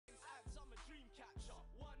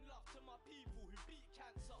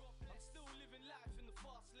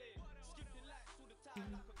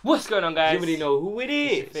What's going on, guys? You already know who it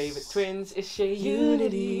is. It's your favourite twins, it's Shay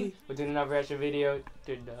Unity. We're doing another reaction video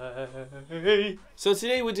today. So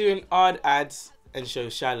today we're doing Ard Adz and Show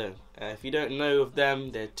Shallow. If you don't know of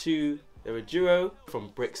them, they're a duo from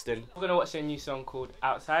Brixton. We're gonna watch their new song called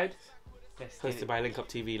Outside. Hosted by Link Up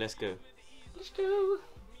TV. Let's go. Let's go.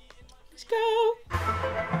 Let's go.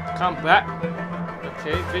 Come back.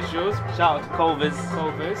 Okay, visuals. Shout out to Culvers.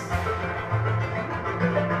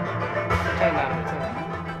 Turn down.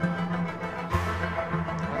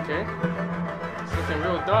 Okay. It's looking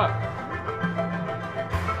real dark.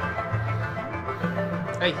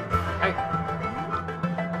 Hey.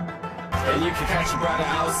 And you can catch your brother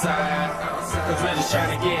outside, cause we're just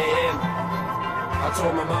trying to get in. I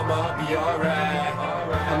told my mama I'll be alright.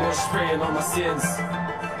 I'm not spraying on my sins.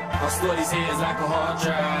 I'll store these haters like a hard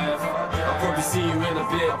drive. I'll probably see you in a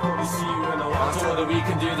bit. I told her we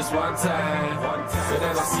can do this one time, but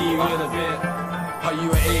then I'll see you in a bit. Are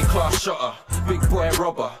you an A-class shotter? Big boy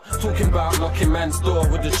robber, talking about knocking man's door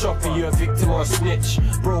with a chopper. You a victim or a snitch,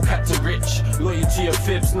 broke acting rich, loyal to your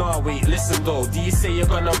fibs. Nah, wait, listen though. Do you say you're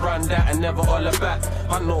gonna run that and never holler back?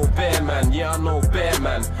 I know bear man, yeah I know bear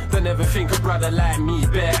man. Don't ever think a brother like me,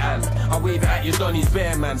 bear and I wave at you Donny's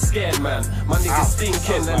bear man, scared man. My niggas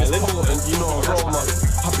stinking and it's potent, you know aroma.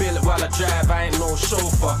 I bail it while I drive, I ain't no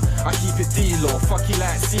chauffeur. I keep it D-Lo, fuck you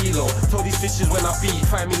like CeeLo. Told these fishes when I beat,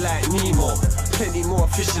 find me like Nemo. Plenty more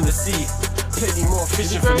fish in the sea. Plenty more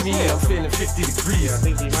fishing for me, I'm feeling 50 degrees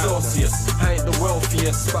Celsius. I ain't the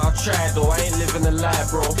wealthiest, but I'll try though, I ain't living a lie,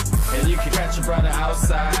 bro. And you can catch your brother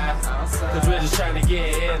outside, cause we're just trying to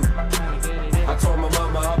get in. I told my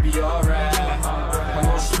mama I'll be alright. I'm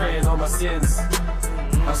not spraying on my sins.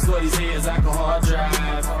 I store these haters like a hard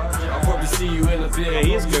drive. I'll probably see you in a bit. Yeah,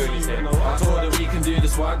 he is good. I told her we can do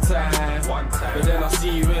this one time, but then I'll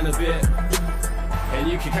see you in a bit. And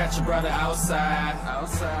you can catch your brother outside,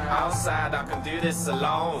 I can do this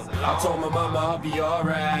alone. I told my mama I'll be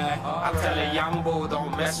alright. I tell a young boy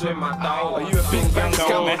don't mess with my dog. Are you a big bang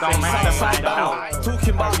Don't mess with my dog.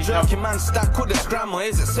 Talking about jerking man stack with this grammar.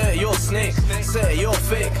 Is it say you're snake, say you're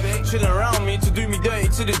fake? Chilling around me to do me dirty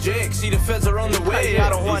to the Jake. See the feds are on the way, I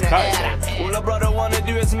don't wanna air that. All a brother wanna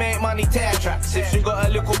do is make money, tear tracks. If she got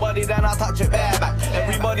a little body then I touch it bareback.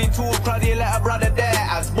 Everybody talk cruddy, let a brother there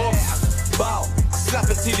as boss. Bow, slap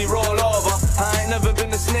it till he roll over. I ain't never been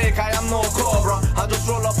a snake, I am no cobra. I just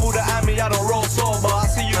roll up all the ammy, I don't roll sober. I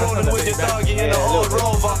see you rolling with your doggy in an old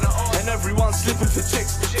Rover. And everyone's slipping for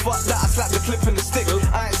chicks. Fuck that, I slap the clip in the stick.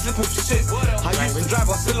 I ain't slipping for shit. I used to drive,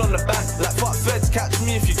 I'm still on the back. Like fuck feds, catch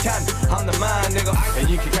me if you can. I'm the man, nigga. And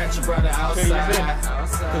you can catch your brother outside,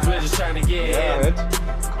 cause we're just trying to get in.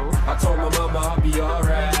 I told my mama I'll be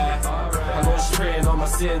alright. I'm not spraying on my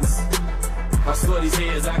sins. I store these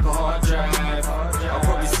haters like a hard drive. I'll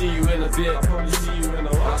probably see you in a bit.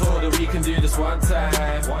 I told her we can do this one time,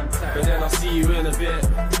 but then I'll see you in a bit.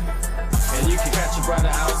 And you can catch your brother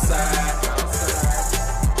outside.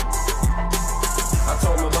 I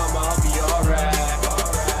told my mama I'll be alright.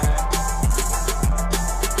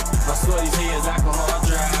 I store these haters like a hard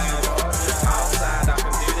drive. Outside I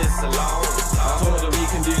can do this alone. I told her we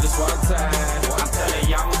can do this one time. I tell a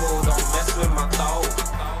young boy don't mess with my dog.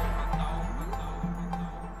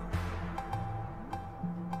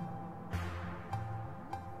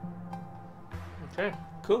 Okay,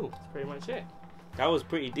 Cool. that's pretty much it. That was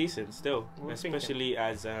pretty decent still, especially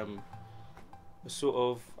as a sort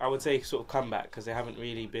of, I would say sort of comeback, because they haven't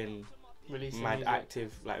really been Releasing mad music.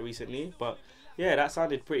 active like recently. But yeah, that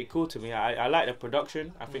sounded pretty cool to me. I like the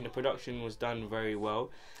production. I think the production was done very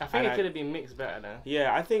well. I think it could have been mixed better though.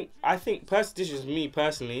 Yeah, I think this is me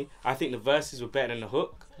personally. I think the verses were better than the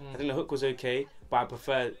hook. I think the hook was okay, but I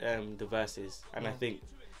prefer the verses, and I think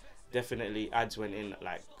definitely Adz went in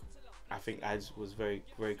like. I think Adz was very,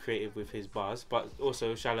 very creative with his bars, but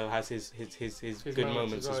also Shallow has his good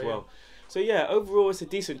moments as well. Yeah. So yeah, overall it's a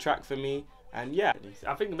decent track for me, and yeah.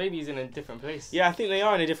 I think maybe he's in a different place. Yeah, I think they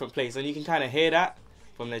are in a different place, and you can kind of hear that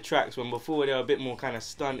from their tracks, when before they were a bit more kind of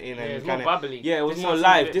stunting and it's kind more of bubbly. Yeah, it was This more one seems a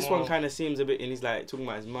live. bit This one more- kind of seems a bit, and he's like talking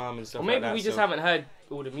about his mum and stuff Or maybe like that. we just haven't heard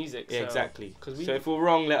all the music. Yeah, so, exactly. We, So if we're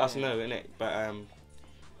wrong, let us know, innit? But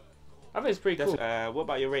I think it's pretty cool. what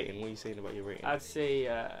about your rating? What are you saying about your rating? I'd say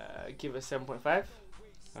give it 7.5.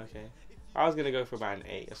 Okay. I was going to go for about an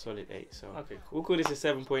 8, a solid 8. So Okay, cool. we'll call this a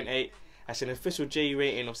 7.8. That's an official J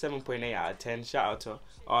rating of 7.8 out of 10. Shout out to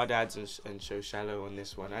Ard Adz and Show Shallow on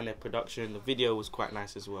this one. And their production, the video was quite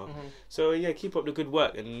nice as well. So yeah, keep up the good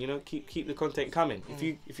work, and you know, keep the content coming.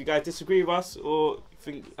 If you guys disagree with us, or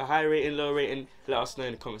think a high rating, low rating, let us know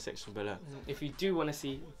in the comment section below. If you do want to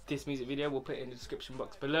see this music video, we'll put it in the description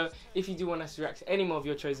box below. If you do want us to react to any more of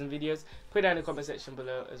your chosen videos, put it down in the comment section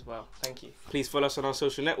below as well. Thank you. Please follow us on our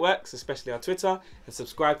social networks, especially our Twitter, and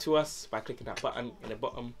subscribe to us by clicking that button in the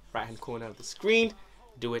bottom right hand corner of the screen.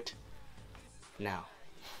 Do it now.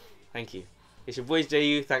 Thank you. It's your boys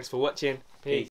JU. Thanks for watching. Peace.